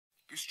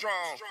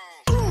strong.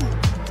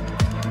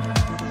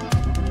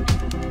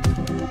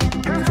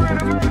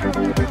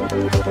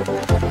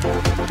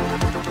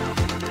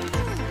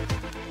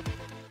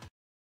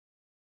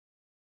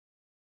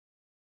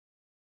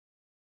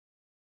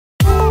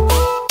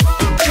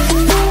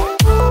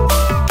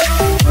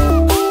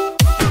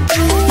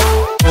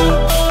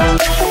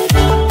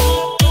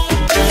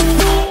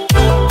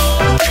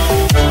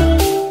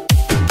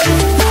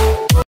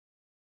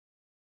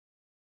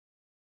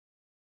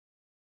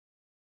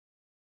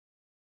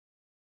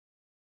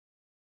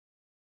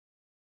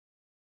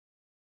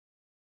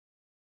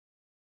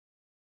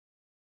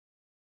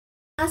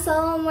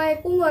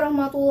 Assalamualaikum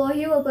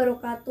warahmatullahi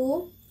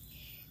wabarakatuh.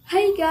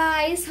 Hi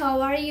guys,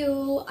 how are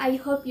you? I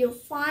hope you're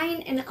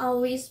fine and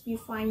always be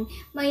fine.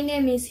 My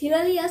name is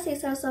HILALIA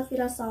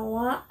Safira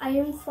Sawa. I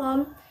am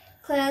from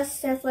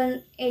class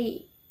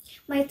 7A.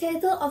 My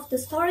title of the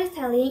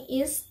storytelling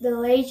is The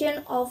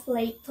Legend of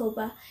Lake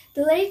Toba.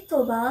 The Lake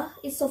Toba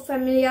is so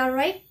familiar,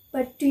 right?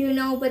 But do you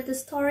know about the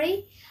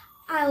story?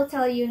 I'll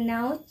tell you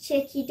now.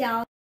 Check it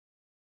out.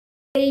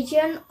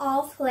 Legend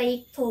of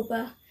Lake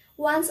Toba.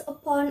 Once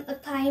upon a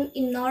time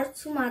in North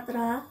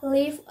Sumatra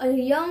lived a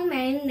young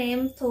man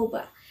named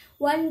Toba.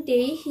 One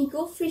day he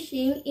go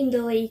fishing in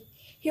the lake.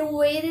 He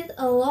waited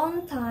a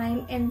long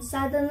time and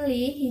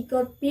suddenly he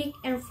got big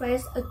and fresh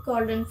a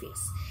golden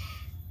fish.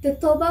 The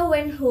Toba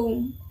went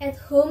home.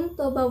 At home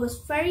Toba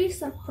was very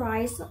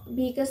surprised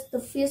because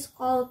the fish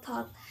called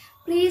out,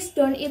 "Please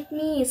don't eat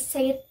me,"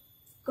 said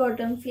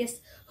golden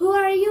fish. "Who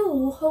are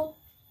you?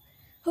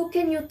 How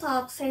can you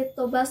talk?" said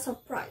Toba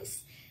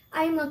surprised.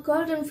 "I'm a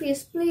golden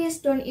fish,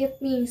 please don't eat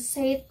me,"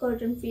 said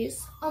golden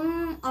fish.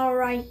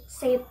 Alright,"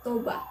 said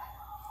Toba.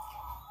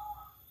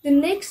 The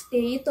next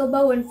day,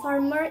 Toba went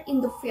farmer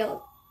in the field.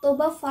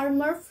 Toba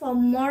farmer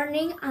from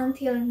morning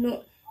until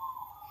noon.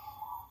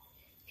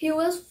 He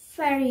was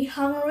very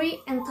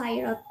hungry and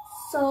tired,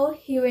 so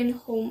he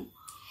went home.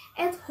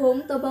 At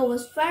home, Toba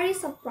was very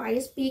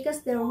surprised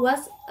because there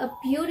was a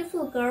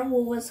beautiful girl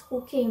who was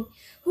cooking.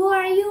 "Who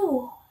are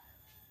you?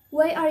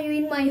 Why are you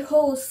in my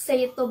house?"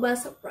 said Toba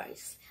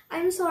surprised.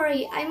 "I'm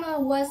sorry,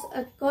 was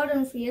a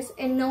golden fish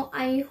and now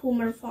I'm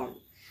human form.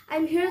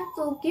 I'm here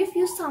to give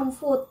you some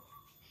food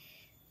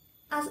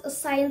as a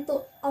sign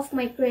of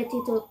my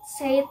gratitude,"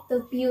 said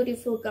the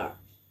beautiful girl.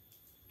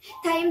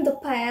 Time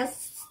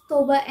passed.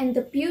 Toba and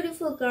the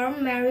beautiful girl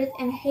married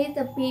and had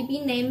a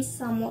baby named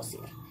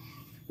Samosir.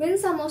 When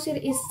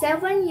Samosir is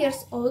 7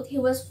 years old,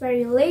 he was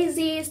very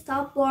lazy,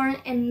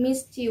 stubborn, and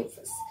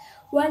mischievous.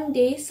 One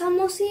day,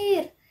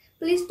 "Samosir,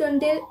 please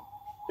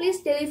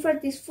deliver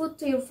this food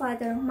to your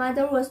father.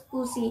 Mother was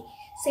busy,"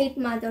 said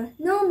mother.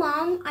 "No,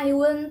 Mom, I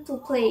want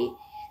to play,"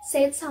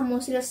 said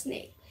Samosir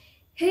snake.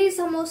 "Hey,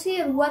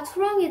 Samosir, what's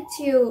wrong with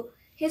you?"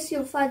 "He's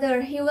your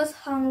father. He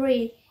was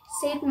hungry,"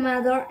 said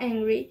mother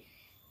angry.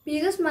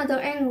 Because mother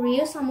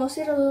angry,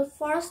 Samosir was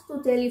forced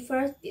to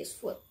deliver this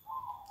food.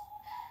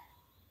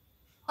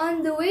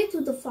 On the way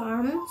to the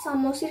farm,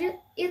 Samosir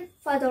ate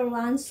father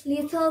lunch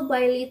little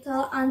by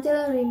little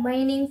until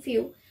remaining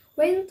few.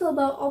 When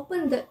Toba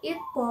opened the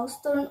eat box,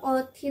 turned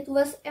out it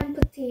was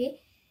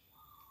empty.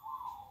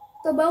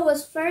 Toba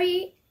was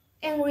very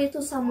angry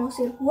to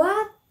Samosir.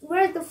 "What?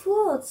 Where's the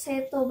food?"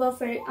 said Toba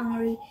very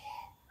angry.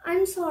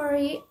 "I'm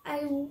sorry,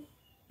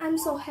 I'm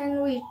so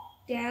hungry,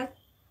 Dad,"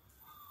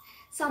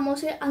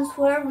 Samosir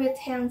answered with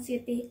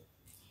anxiety.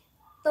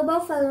 Toba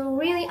felt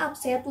really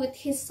upset with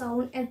his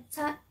son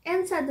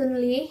and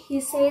suddenly he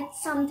said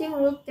something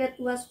rude that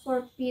was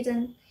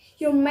forbidden.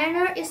 "Your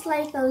manner is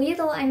like a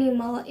little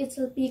animal. It's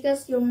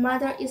because your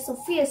mother is a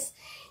fish.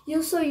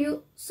 So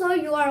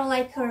you are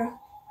like her.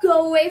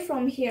 Go away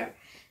from here."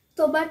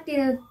 Toba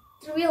didn't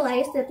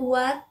realize that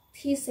what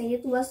he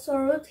said was so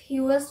rude. He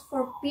was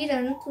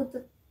forbidden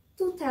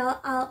to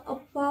tell all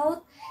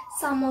about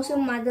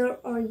Samosir's mother's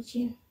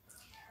origin.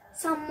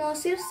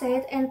 Samosir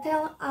said and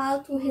tell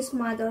all to his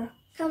mother.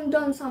 "Calm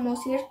down,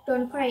 Samosir.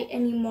 Don't cry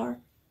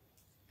anymore.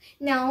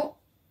 Now,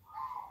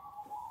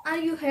 all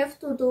you have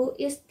to do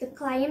is to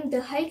climb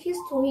the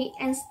highest tree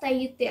and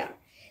stay there.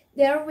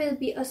 There will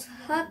be a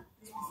hot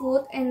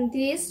food and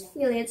this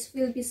village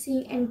will be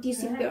seen and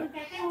disappear,"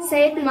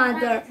 said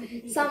mother.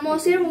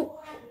 Samosir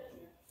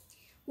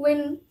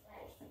went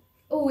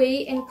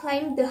away and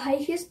climbed the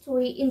highest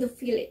tree in the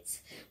village.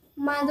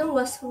 Mother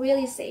was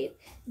really sad.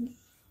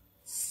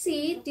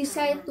 She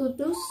decided to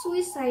do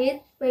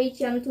suicide by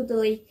jumping to the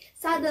lake.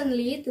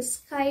 Suddenly, the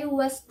sky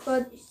was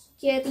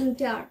getting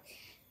dark.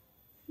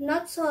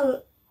 Not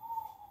so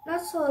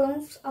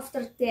long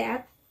after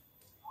that,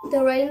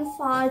 the rain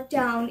fell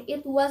down.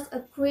 It was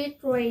a great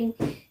rain.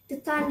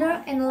 The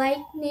thunder and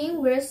lightning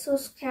were so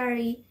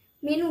scary.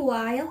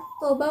 Meanwhile,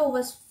 Toba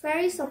was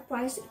very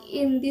surprised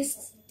in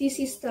this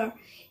disaster.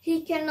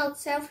 He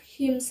cannot save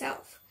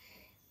himself.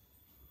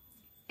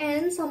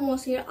 And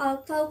Samosir,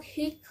 although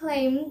he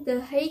climbed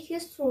the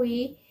highest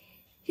tree,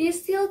 he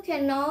still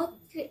cannot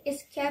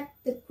escape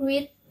the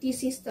great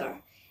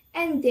disaster.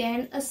 And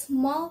then a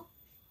small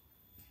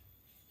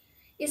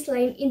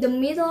island in the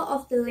middle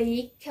of the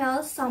lake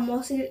called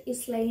Samosir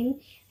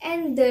Island,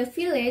 and the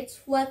village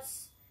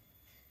was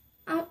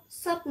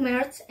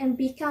submerged and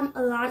become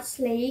a large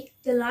lake.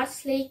 The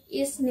large lake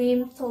is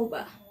named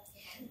Toba.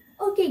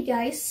 Okay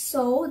guys,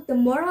 so the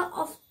moral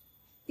of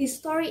this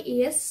story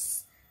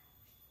is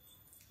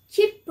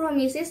keep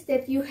promises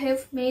that you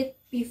have made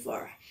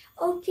before.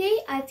 Okay,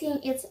 I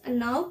think it's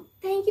enough.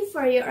 Thank you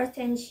for your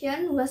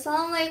attention.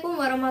 Wassalamualaikum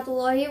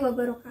warahmatullahi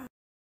wabarakatuh.